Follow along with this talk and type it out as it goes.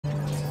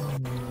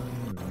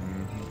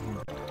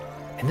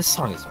And this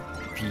song is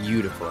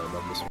beautiful. I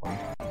love this one.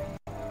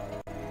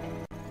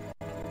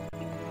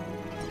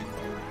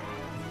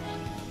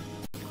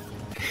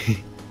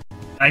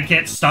 I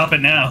can't stop it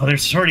now.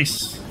 There's already...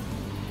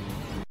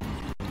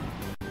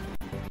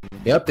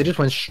 Yep, they just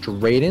went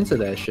straight into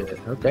that shit.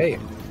 Okay.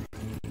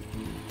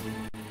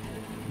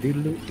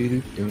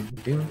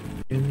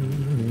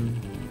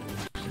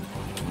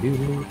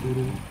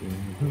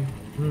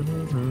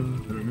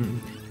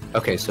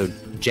 Okay, so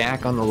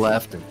Jack on the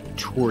left and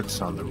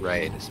Toorts on the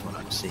right is what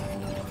I'm seeing.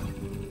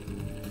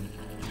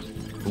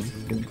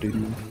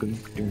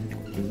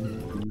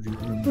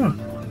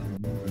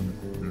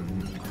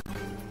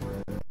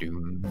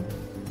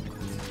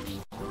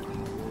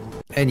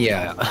 And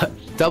yeah,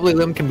 doubly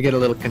limb can get a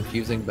little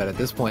confusing, but at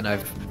this point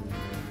I've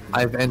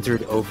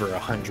entered over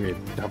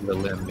 100 doubly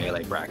limb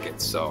melee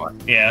brackets, so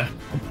yeah.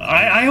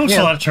 I host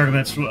a lot of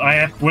tournaments.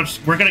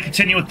 We're gonna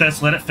continue with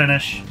this, let it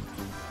finish.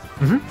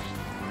 And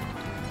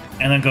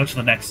then go to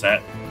the next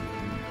set.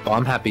 Well,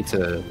 I'm happy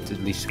to at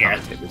least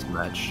commentate this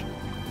match.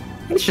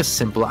 It's just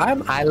simple.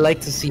 I like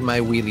to see my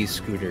wheelie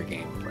scooter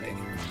gameplay.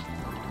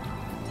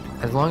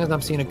 As long as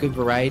I'm seeing a good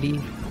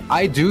variety,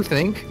 I do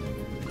think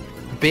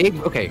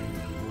okay.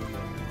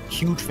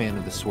 Huge fan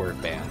of the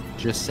swerve ban.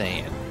 Just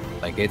saying.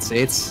 Like it's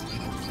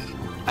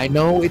I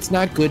know it's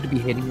not good to be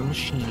hitting the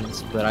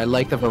machines, but I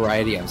like the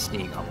variety I'm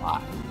seeing a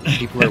lot.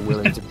 People are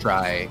willing to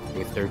try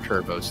with their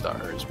turbo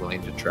stars,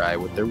 willing to try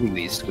with their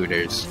wheelie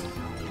scooters.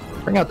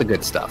 Bring out the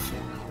good stuff.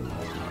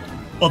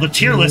 Well, the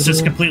tier list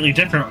is completely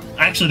different.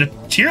 Actually, the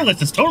tier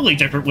list is totally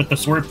different with the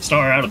swerve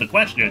star out of the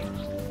question.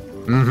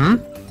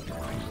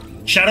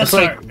 Shadow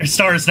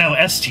Star is now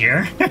S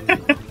tier.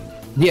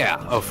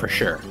 Yeah, oh for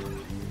sure.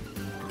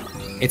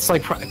 It's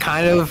like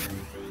kind of.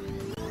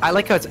 I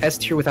like how it's S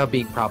tier without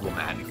being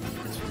problematic.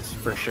 It's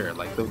for sure.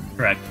 Like the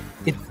correct.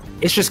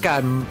 It's just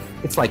got.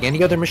 It's like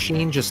any other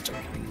machine, just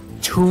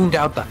tuned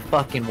out the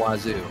fucking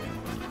wazoo.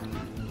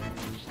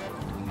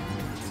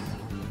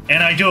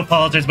 And I do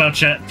apologize about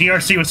chat.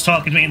 DRC was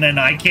talking to me, and then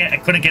I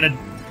couldn't get a.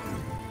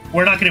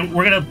 We're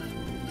gonna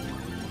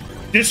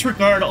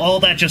disregard all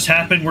that just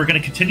happened. We're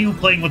gonna continue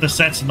playing with the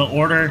sets in the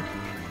order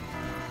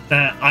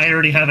that I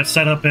already have it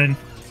set up in,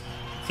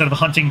 instead of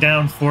hunting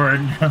down for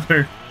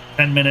another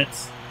 10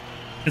 minutes,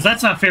 because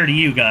that's not fair to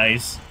you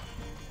guys.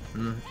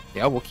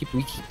 Yeah, we keep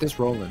this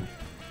rolling.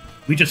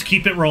 We just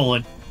keep it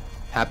rolling.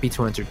 Happy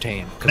to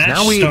entertain, because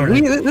now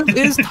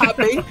this is top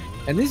 8,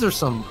 and these are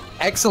some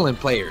excellent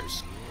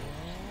players.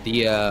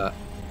 I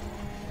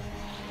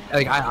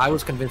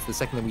was convinced the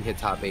second that we hit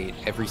top 8,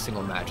 every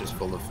single match is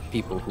full of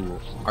people who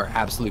are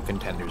absolute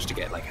contenders to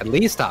get like at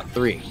least top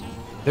 3.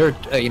 There are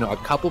a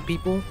couple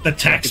people. The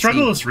tech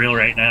struggle is real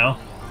right now.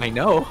 I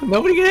know.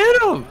 Nobody can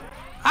hit him.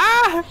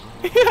 Ah!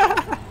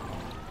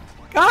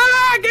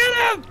 Ah!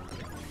 Get him!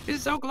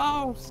 He's so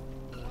close.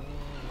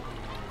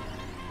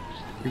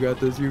 You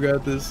got this. You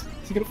got this.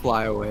 He's gonna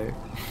fly away.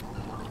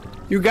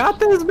 You got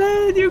this,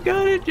 man. You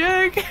got it,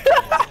 Jack.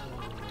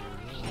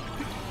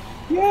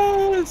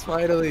 Yes,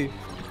 finally.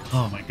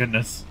 Oh my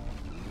goodness.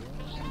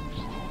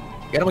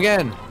 Get him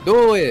again.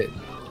 Do it.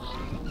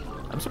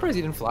 I'm surprised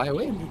he didn't fly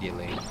away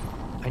immediately.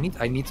 I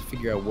need to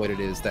figure out what it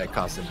is that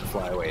caused him to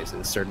fly away. Is it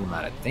a certain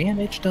amount of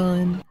damage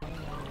done?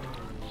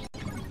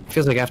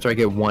 Feels like after I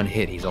get one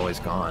hit, he's always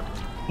gone.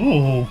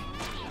 Ooh.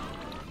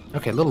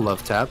 Okay, little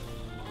love tap.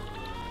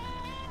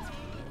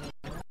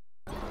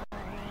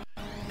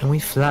 And we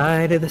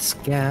fly to the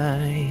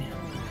sky.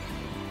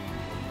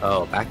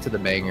 Oh, back to the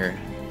banger.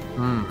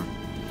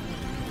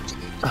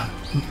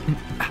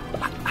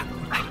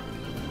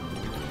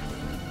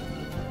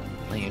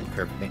 Playing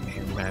perfect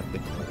and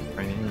rapid with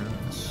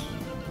friends.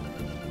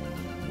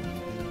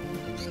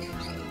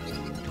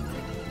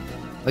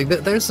 Like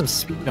there's some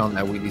speed on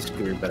that wheelie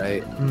scooter, but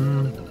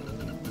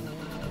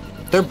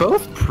they're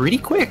both pretty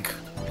quick.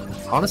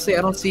 Honestly,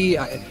 I don't see.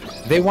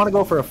 They want to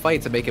go for a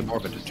fight to make it more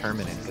of a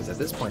determinant, because at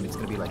this point it's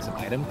going to be like some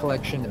item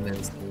collection and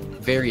there's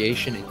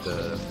variation in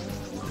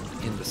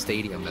the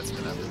stadium that's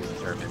going to really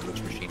determine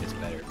which machine is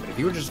better. But if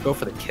you were just go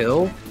for the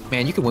kill,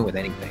 man, you can win with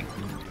anything.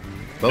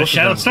 The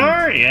Shadow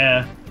Star,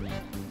 yeah.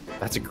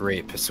 That's a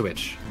great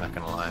switch. Not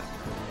gonna lie.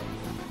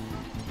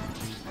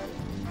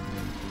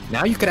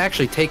 Now you could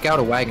actually take out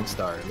a Wagon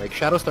Star. Like,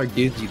 Shadow Star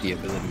gives you the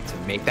ability to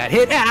make that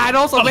hit, and it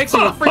also makes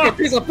you a freaking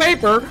piece of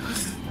paper!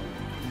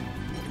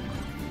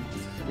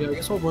 Yeah, I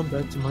guess I'll run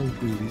back to my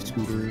wheelie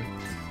scooter.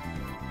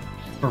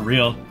 For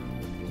real.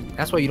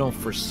 That's why you don't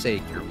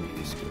forsake your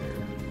wheelie scooter.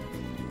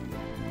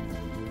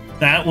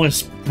 That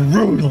was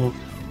brutal.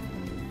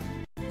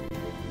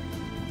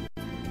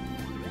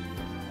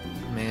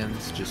 Man,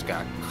 this just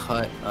got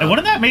cut up. And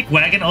wouldn't that make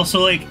Wagon also,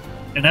 like,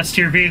 an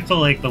S-tier vehicle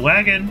like the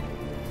Wagon?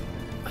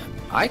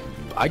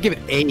 I give it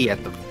A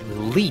at the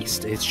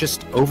least. It's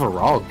just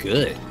overall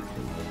good.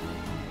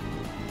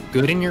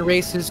 Good in your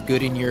races,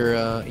 good in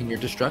your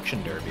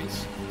destruction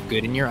derbies,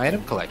 good in your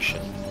item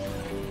collection.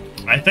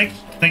 I think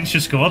things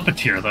just go up a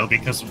tier though,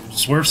 because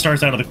Swerve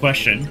Star's out of the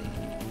question.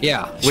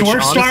 Yeah,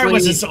 Swerve Star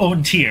was its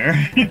own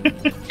tier.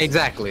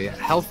 Exactly,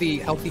 healthy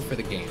for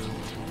the game.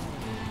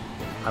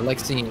 I like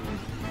seeing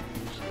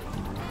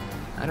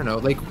I don't know,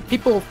 like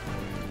people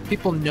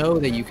know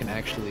that you can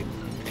actually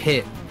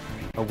pit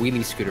a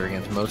wheelie scooter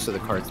against most of the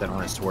cards that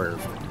aren't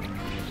swerve.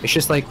 It's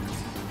just like,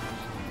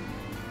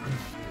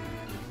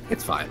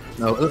 it's fine.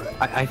 No,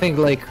 I think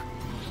like,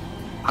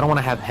 I don't want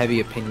to have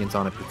heavy opinions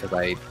on it because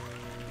I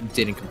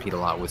didn't compete a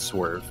lot with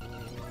swerve.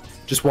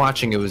 Just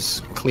watching, it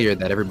was clear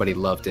that everybody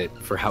loved it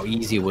for how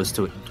easy it was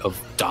to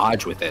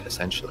dodge with it,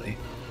 essentially.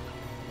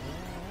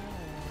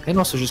 And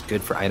also just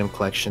good for item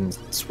collections,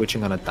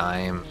 switching on a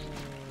dime,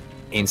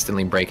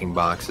 instantly breaking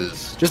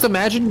boxes. Just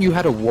imagine you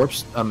had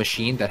a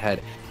machine that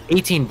had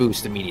 18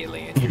 boost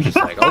immediately, and you're just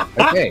like, oh,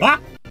 okay.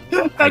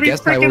 That'd be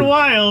freaking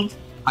wild.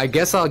 I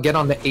guess I'll get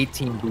on the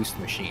 18 boost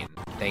machine.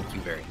 Thank you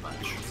very much.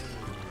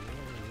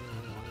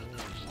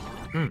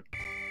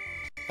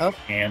 Oh,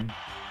 and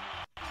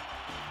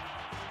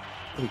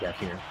what do we got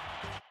here?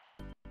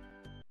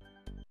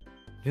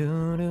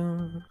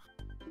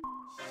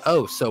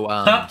 Oh, so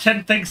top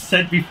 10 things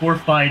said before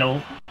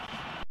final.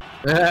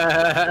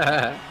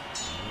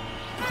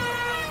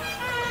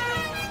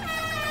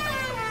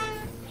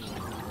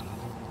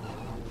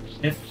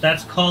 If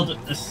that's called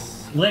a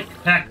slick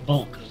pack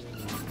bulk.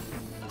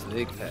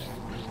 Slick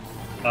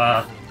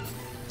pack.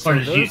 Or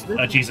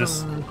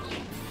Jesus.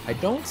 I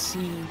don't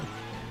see.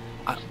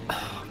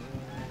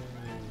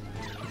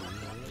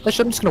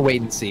 Actually, I'm just gonna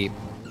wait and see.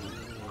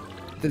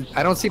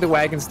 I don't see the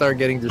Wagon Star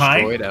getting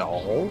destroyed at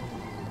all.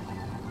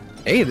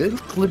 Hey, this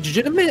is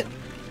legitimate.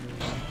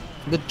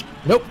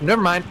 Nope,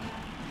 never mind.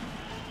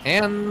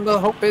 And the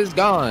hope is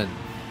gone.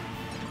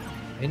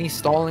 Any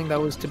stalling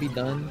that was to be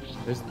done?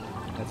 That's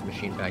a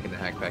machine pack in the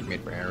Hackpack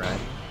made for Air Ride.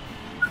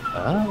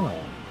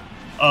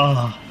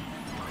 Oh.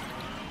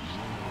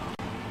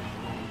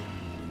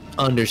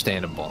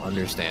 Understandable,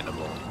 honestly.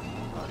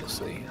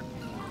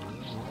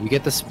 You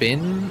get the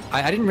spin.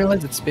 I didn't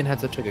realize that spin had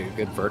such a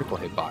good vertical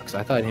hitbox.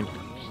 I thought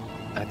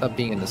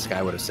being in the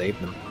sky would have saved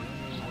them.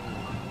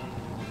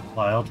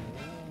 Wild.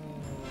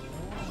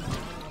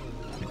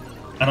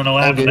 I don't know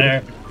what happened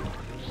there.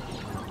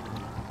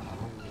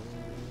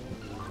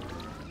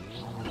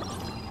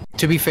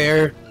 To be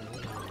fair,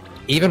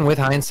 even with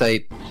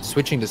hindsight,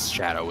 switching to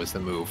Shadow was the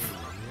move.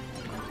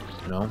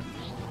 You know?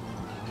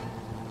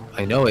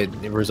 I know it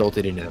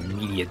resulted in an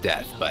immediate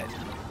death, but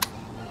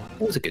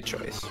it was a good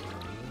choice.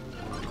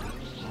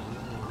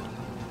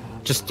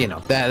 Just, you know,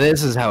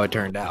 this is how it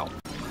turned out.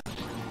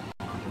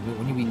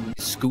 When you be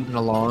scooting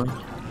along,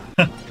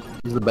 this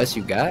is the best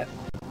you got?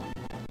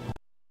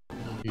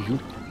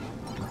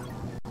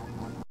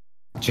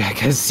 Jack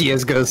has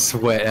CSGO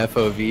sweat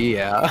FOV,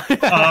 yeah.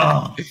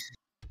 Oh.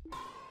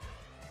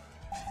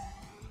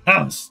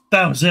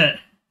 That was it.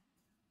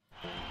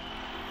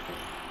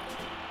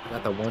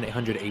 Got the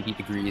 180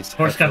 degrees.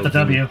 Toorts got the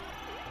W.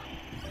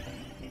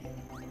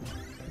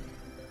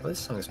 Well, this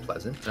song is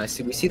pleasant.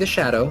 And we see the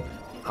shadow.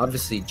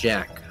 Obviously,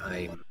 Jack.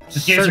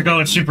 These games are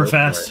going super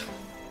fast.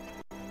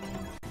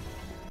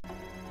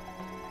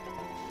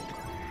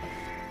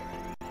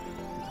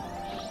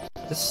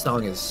 This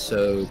song is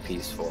so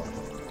peaceful.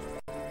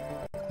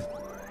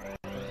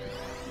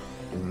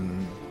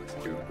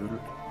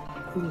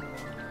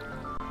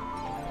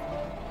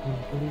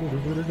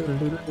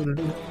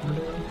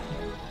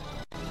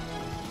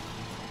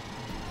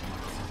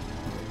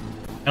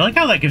 I like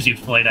how that gives you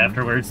flight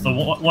afterwards. The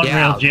one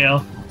rail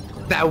jail.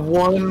 That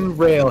one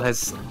rail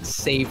has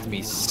saved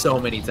me so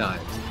many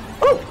times.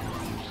 Oh!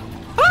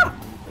 Ah!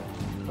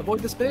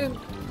 Avoid the spin.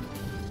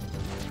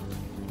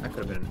 That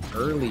could have been an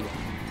early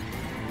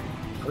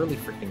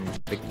freaking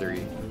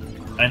victory.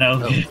 I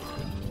know. Oh.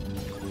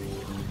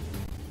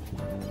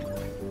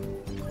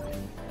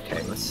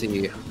 Okay, let's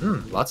see.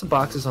 Lots of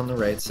boxes on the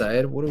right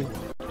side. What do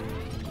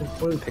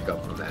we pick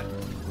up from that?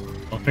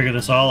 I'll figure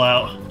this all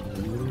out.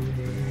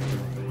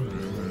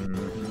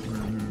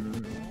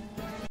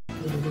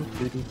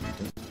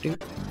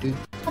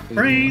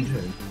 Brain.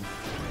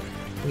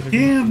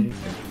 Damn.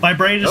 My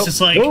brain is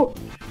just like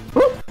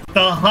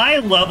the high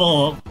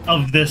level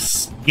of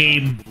this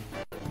game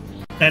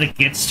that it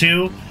gets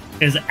to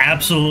is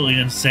absolutely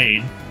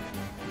insane.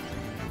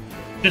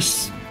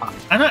 Just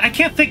I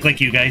can't think like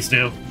you guys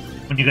do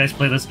when you guys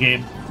play this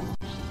game.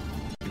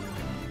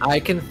 I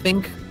can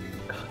think.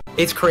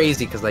 It's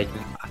crazy because like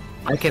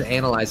I can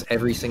analyze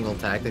every single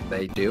tactic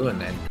they do and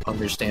then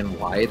understand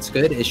why it's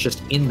good. It's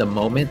just in the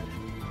moment.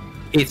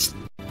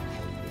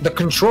 The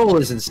control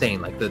is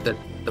insane. Like the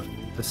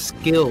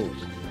skill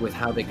with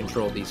how they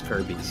control these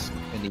Kirbys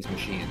and these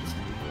machines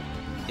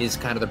is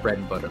kind of the bread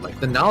and butter. Like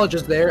the knowledge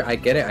is there, I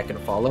get it, I can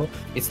follow.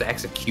 It's the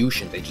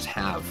execution they just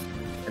have,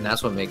 and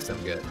that's what makes them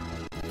good.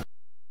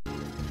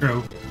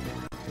 True.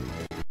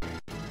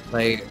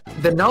 Like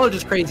the knowledge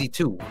is crazy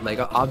too. Like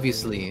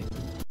obviously,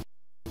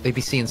 they'd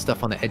be seeing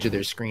stuff on the edge of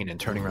their screen and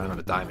turning around on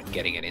a dime and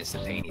getting it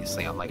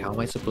instantaneously. I'm like, how am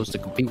I supposed to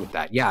compete with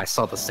that? Yeah, I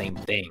saw the same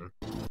thing,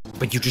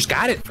 but you just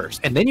got it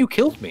first, and then you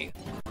killed me.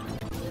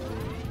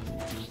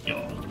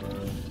 Yo,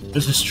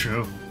 this is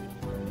true.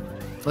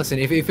 Listen,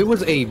 if it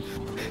was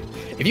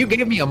if you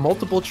gave me a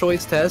multiple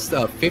choice test,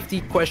 a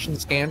 50 question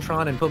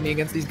Scantron, and put me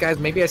against these guys,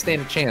 maybe I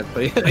stand a chance.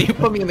 But you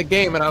put me in the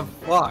game and I'm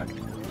fucked.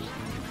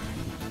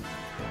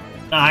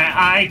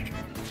 I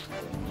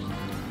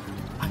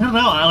don't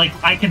know.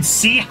 I can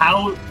see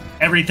how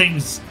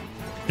everything's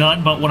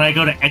done, but when I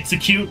go to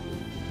execute,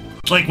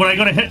 like when I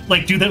go to hit,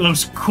 like do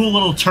those cool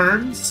little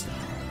turns,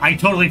 I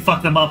totally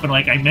fuck them up and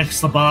like I miss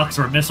the box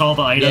or miss all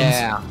the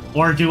items,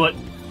 or do what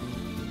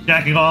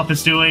Jacking Off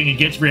is doing and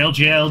gets rail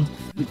jailed.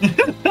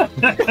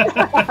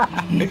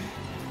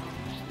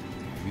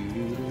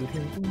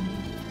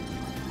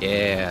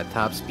 Yeah,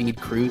 top speed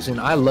cruising.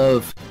 I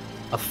love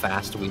a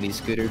fast wheelie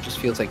scooter. Just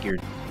feels like you're,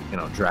 you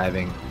know,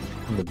 driving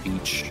on the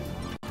beach.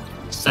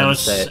 Sunset. That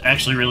was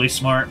actually really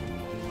smart.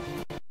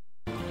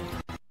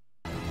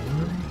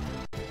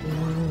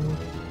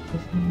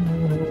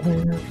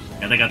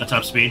 Yeah, they got the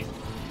top speed.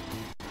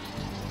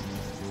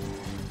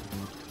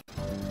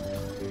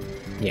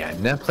 Yeah,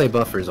 net play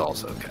buffer is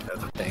also kind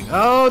of a thing.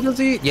 Oh, does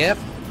he? Yep.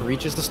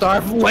 Reaches the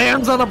star,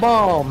 lands on a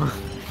bomb.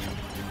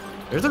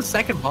 There's a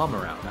second bomb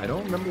around. I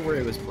don't remember where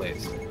it was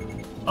placed.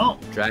 Oh.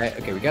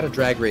 Okay, we got a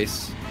drag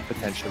race,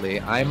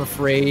 potentially. I'm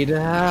afraid...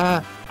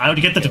 I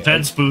would get the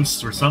defense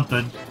boost or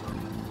something.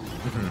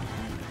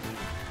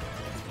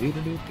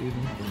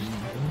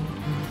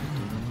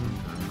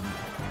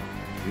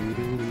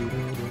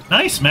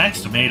 Nice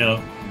Max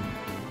Tomato.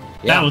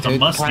 Yeah, that was a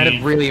must kind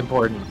of really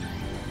important.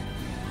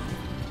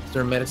 Is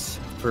there a meta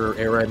for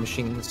air ride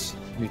machines?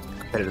 New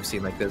competitive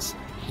scene like this?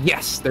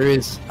 Yes, there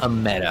is a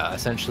meta.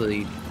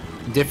 Essentially,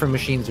 different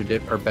machines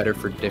are better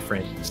for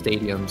different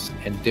stadiums,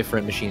 and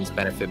different machines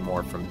benefit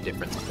more from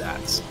different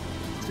stats.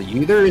 So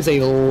there is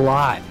a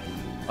lot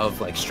of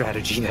like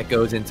strategy that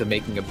goes into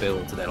making a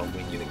build that'll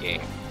win you the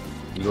game.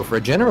 You go for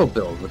a general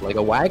build with like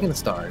a wagon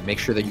star and make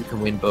sure that you can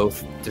win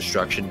both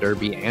destruction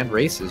derby and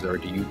races, or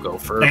do you go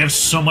for... They have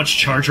so much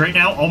charge right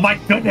now. Oh my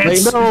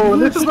goodness! I know,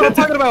 this is what I'm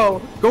talking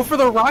about. Go for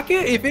the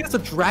rocket. If it's a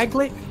drag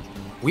race,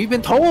 we've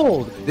been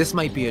told this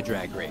might be a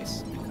drag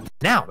race.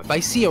 Now, if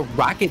I see a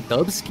rocket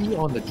dub ski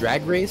on the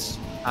drag race,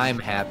 I'm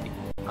happy.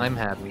 I'm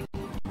happy.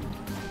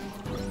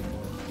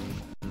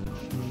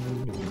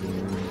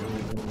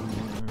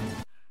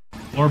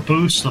 More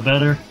boost, the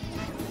better.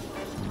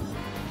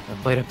 I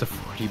played up to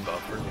 40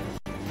 buffer.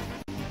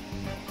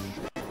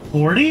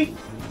 40?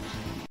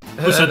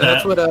 Who said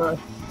that's that?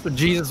 what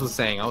Jesus was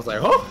saying. I was like,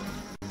 oh!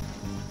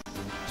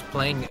 Just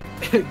playing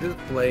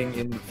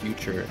in the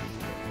future.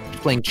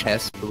 Just playing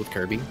chess, but with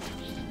Kirby.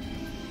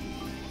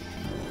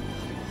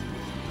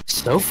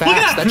 So fast. Look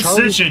at that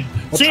precision.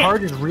 The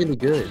charge is really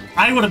good.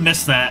 I would have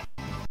missed that.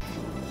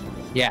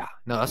 Yeah,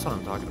 no, that's what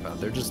I'm talking about.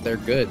 They're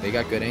good. They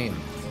got good aim.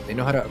 They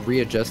know how to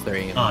readjust their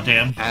aim. Oh,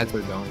 damn. As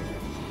they're going.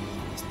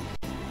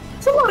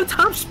 It's a lot of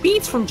top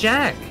speeds from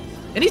Jack.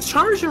 And he's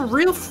charging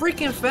real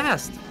freaking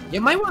fast.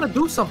 You might want to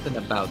do something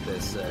about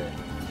this,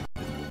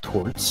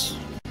 Toorts.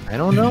 I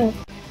don't know.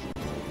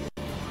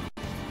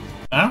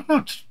 I don't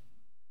know.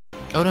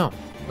 Oh, no.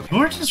 Okay.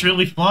 Toorts is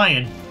really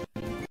flying.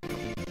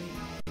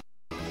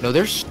 No,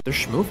 they're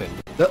schmooving.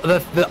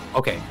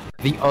 Okay.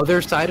 The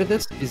other side of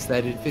this is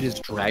that if it is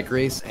drag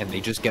race and they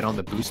just get on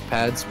the boost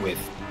pads with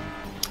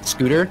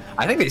Scooter,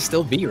 I think they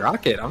still beat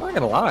Rocket. I'm not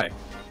gonna lie.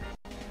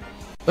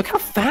 Look how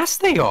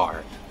fast they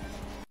are.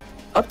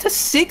 Up to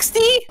 60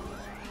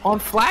 on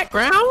flat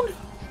ground.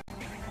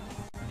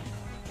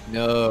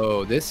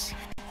 No, this.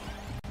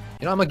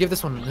 You know, I'm gonna give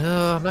this one.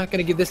 No, I'm not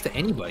gonna give this to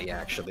anybody.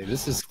 Actually,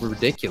 this is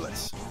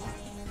ridiculous.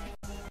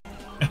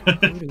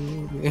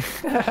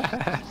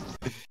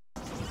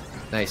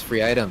 Nice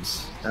free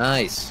items.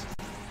 Nice.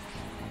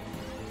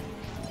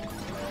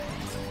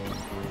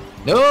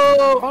 No!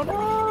 Oh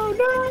no!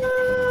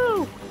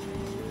 No!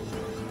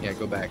 Yeah,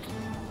 go back.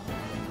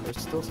 There's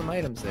still some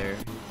items there.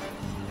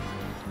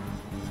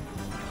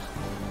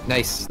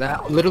 Nice.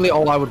 That literally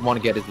all I would want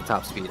to get is the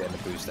top speed and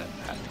the boost at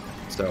that.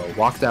 So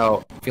walked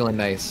out feeling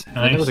nice. And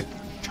then there was a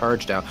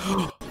charge down.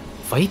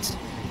 Fight!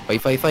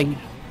 Fight! Fight! Fight!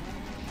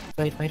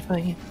 Fight! Fight!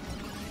 Fight!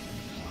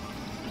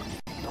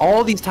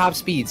 All these top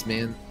speeds,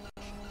 man.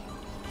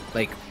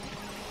 Like,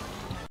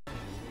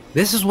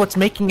 this is what's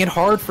making it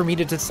hard for me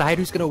to decide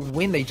who's gonna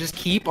win. They just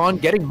keep on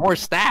getting more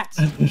stats.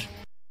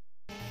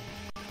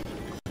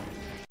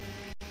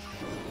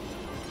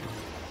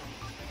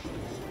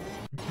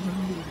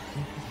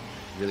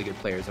 Really good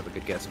players have a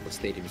good guess of what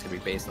stadium is gonna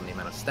be based on the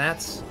amount of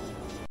stats.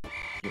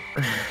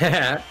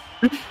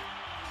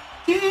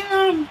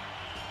 Damn!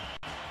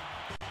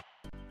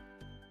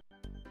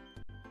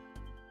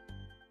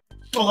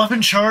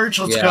 11 charge,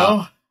 let's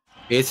go.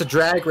 It's a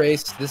drag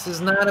race. This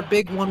is not a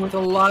big one with a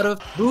lot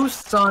of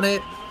boosts on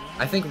it.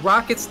 I think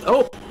Rocket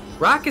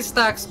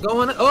Stock's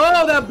going.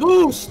 Oh, that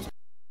boost!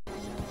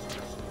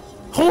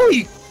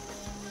 Holy!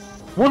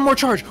 One more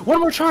charge! One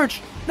more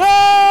charge!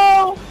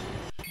 No!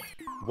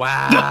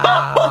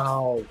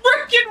 Wow!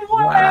 Freaking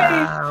way!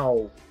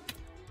 Wow!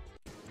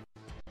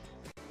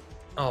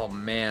 Oh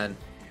man.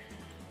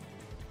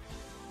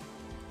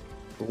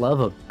 Love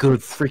a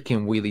good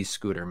freaking wheelie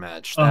scooter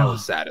match. That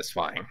was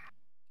satisfying.